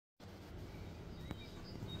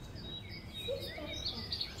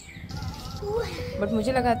But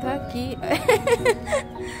मुझे लगा था कि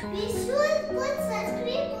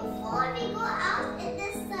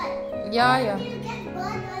या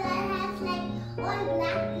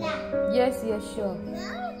yes sure.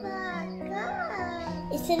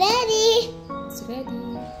 It's ready. It's ready.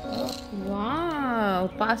 Wow,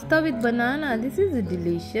 pasta with banana. This is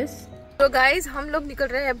delicious. तो guys, हम लोग निकल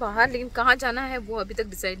रहे हैं बाहर, लेकिन कहाँ जाना है वो अभी तक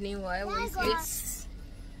डिसाइड नहीं हुआ है. वो it's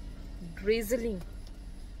drizzling.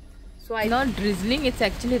 So I not drizzling. It's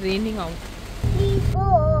actually raining out.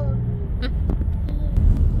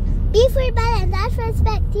 B for balance, R for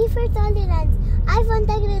respect, T for tolerance, I for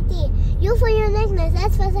integrity, U for uniqueness,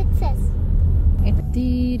 S for success.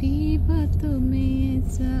 तेरी बातों में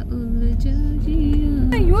ऐसा उलझा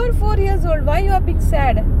जिया. You are 4 years old. Why you are big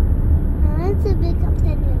sad? I want to become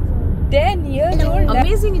 10 years old. 10 years old.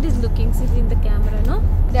 Amazing it is looking. See in the camera, no,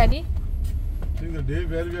 Daddy? See the day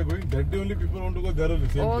where we are going. That day only people want to go there.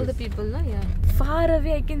 All the people, no, yeah. Far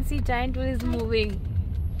away, I can see giant wheel is moving.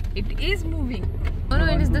 It is moving. No,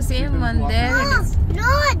 it is the same one. There it is. No,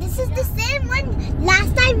 this is the same one.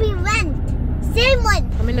 Last time we went. Same one.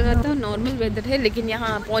 हमें लगा था normal weather है, लेकिन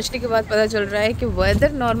यहाँ पहुँचने के बाद पता चल रहा है कि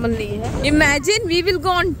वेदर नॉर्मल नहीं है. Imagine we will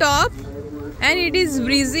go on top and it is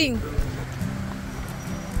breezing.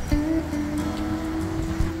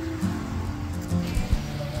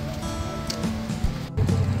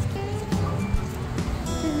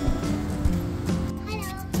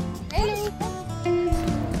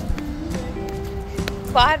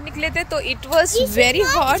 बाहर निकले थे तो it was very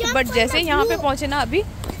hot, but जैसे यहाँ पे पहुँचे ना अभी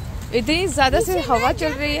इतनी ज्यादा से हवा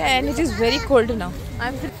चल रही है and it is very cold now.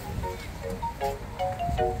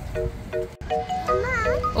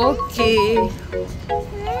 Okay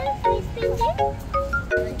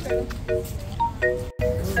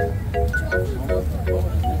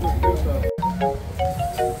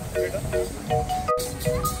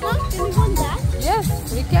yes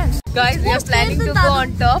we can. Guys, we are planning to go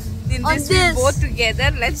on top in this we both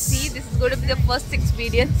together. Let's see, this is going to be the first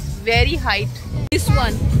experience. Very height, this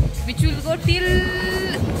one which will go till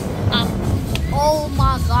up. Oh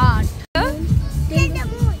my God. Till the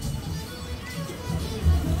moon.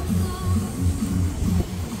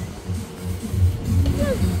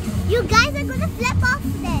 You guys are gonna flip off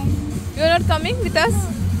there. You are not coming with us?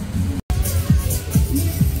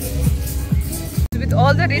 With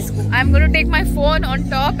all the risk, I'm going to take my phone on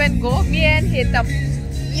top and go. Me and Hetam.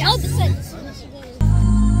 Yeah, this one.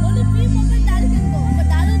 Only 3 people that can go. But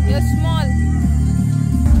that You're small.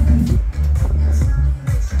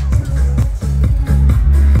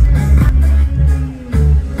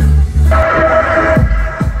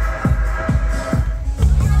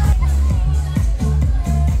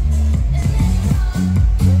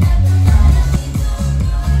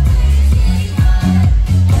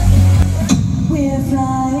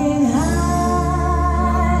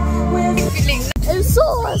 It's so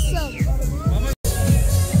awesome.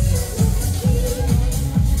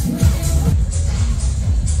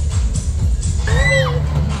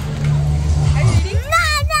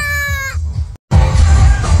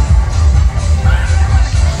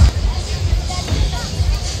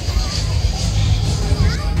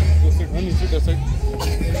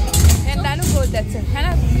 And Nanu go that side. है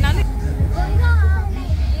ना? Nanu.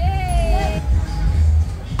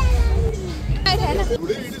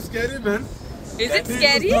 Today it is scary, man. Is it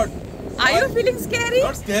scary? Are you feeling scary?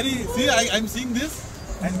 Not scary. See, I'm seeing this,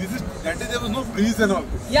 and this is that day there was no breeze and all.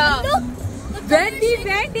 Yeah. When we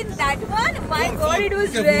went in that one, my God, it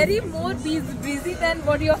was very more breezy than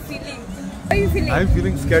what you are feeling. How are you feeling? I'm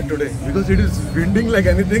feeling scared today because it is winding like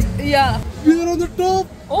anything. Yeah. We are on the top.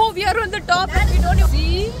 Oh, we are on the top and we don't even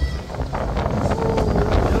see. We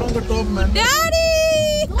are on the top, man. Daddy!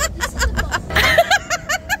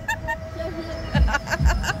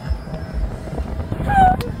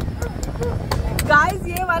 Guys,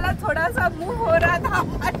 ये वाला थोड़ा सा move हो रहा था.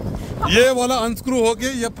 ये वाला unscrew हो के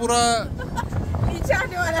ये पूरा नीचे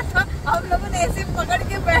आने वाला था. हम लोगों ने ऐसे पकड़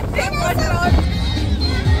के बैठे.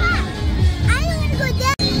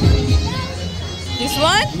 This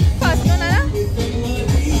one? First one, Anna?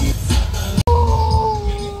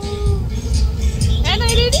 Am I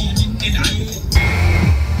ready?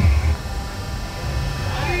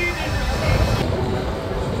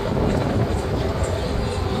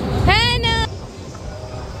 Hannah!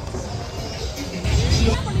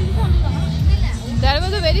 That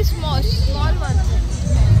was a very small one.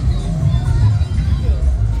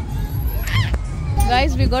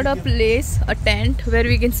 Guys, we got a place, a tent where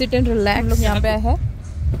we can sit and relax. हम लोग यहाँ पे आए हैं,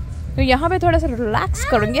 तो यहाँ पे थोड़ा सा रिलैक्स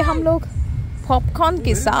करेंगे हम लोग पॉपकॉर्न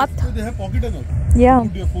के साथ. they have pocket and all. Yeah.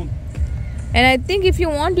 Put your phone. And I think if you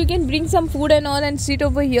want, you can bring some food and all and sit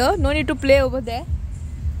over here. No need to play over there.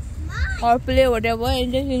 Or play whatever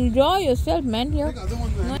and just enjoy yourself, man. Here.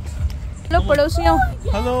 Hello, पड़ोसियों.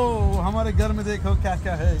 Hello, हमारे घर में देखो क्या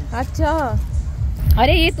क्या है. अच्छा.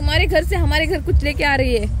 अरे ये तुम्हारे घर से हमारे घर कुछ लेके आ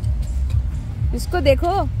रही है. इसको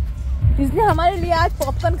देखो. इसने हमारे लिए आज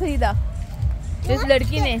पॉपकॉर्न खरीदा. इस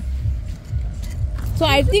लड़की ने. So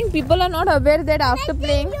I think people are not aware that after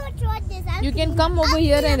playing, you can come over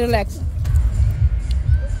here and relax.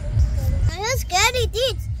 I'm scared it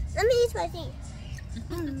eats. Let me eat my thing.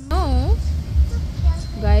 No,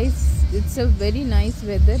 guys, it's a very nice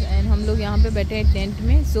weather and हम लोग यहाँ पे बैठे हैं tent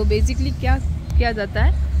में. So basically क्या किया जाता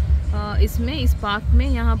है इसमें इस पार्क में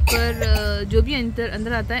यहाँ पर जो भी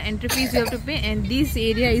अंदर आता है entry fees you have to पे and this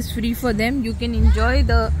area is free for them. You can enjoy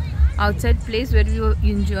the outside place where you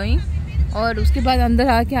enjoying और उसके बाद अंदर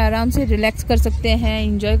आके आराम से रिलैक्स कर सकते हैं,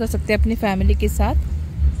 एंजॉय कर सकते हैं अपनी फैमिली के साथ.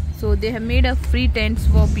 सो they have made a free tents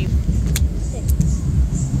for people.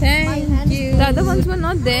 Thank you. The other ones were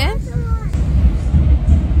not there.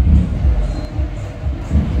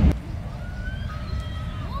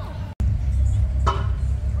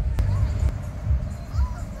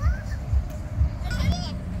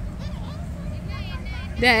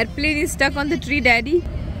 The airplane is stuck on the tree, Daddy.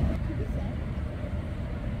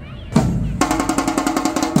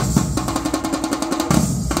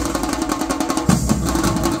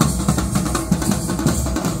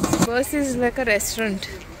 Bus is like a restaurant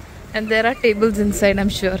and there are tables inside,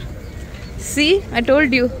 I'm sure. See, I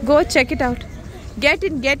told you, go check it out. Get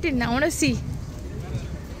in, I want to see.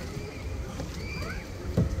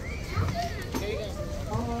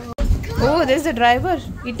 Oh, there's the driver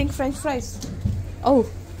eating french fries. Oh.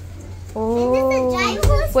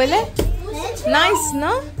 Well, nice, no?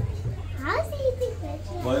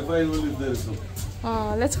 Wi-Fi is there. So.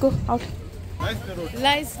 Let's go out. Nice the road.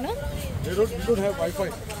 Nice, no? We don't have Wi-Fi.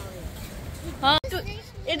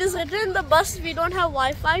 It is written in the bus, we don't have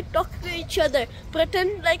Wi-Fi, talk to each other.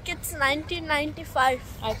 Pretend like it's 1995.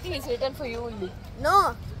 I think it's written for you only.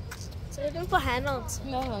 No, it's written for Hannah.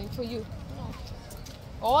 No, for you.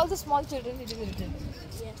 All the small children it is written.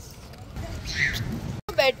 Yes.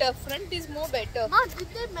 Better, front is more better. Ma, did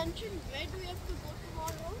they mention where do we have to go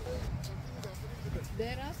tomorrow?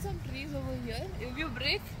 There are some trees over here. If you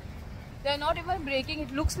break, they are not even breaking.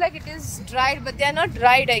 It looks like it is dried, but they are not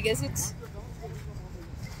dried, I guess.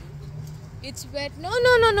 It's wet. No,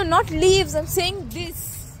 not leaves. I'm saying this.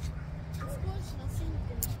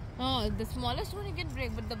 Oh, the smallest one you can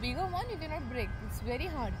break, but the bigger one you cannot break. It's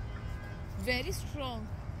very hard. Very strong.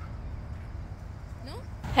 No?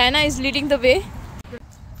 Hannah is leading the way.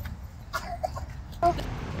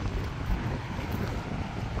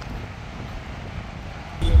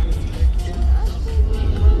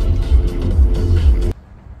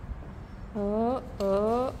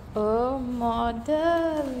 Oh,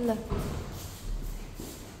 model.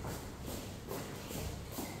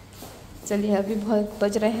 चलिए अभी बहुत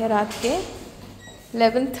बज रहे हैं रात के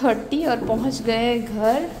 11:30 और पहुंच गए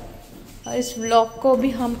घर और इस व्लॉग को भी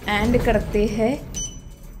हम एंड करते हैं.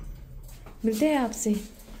 मिलते हैं आपसे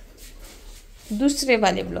दूसरे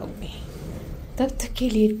वाले व्लॉग में. तब तक के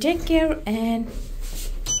लिए टेक केयर एंड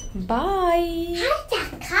बाय.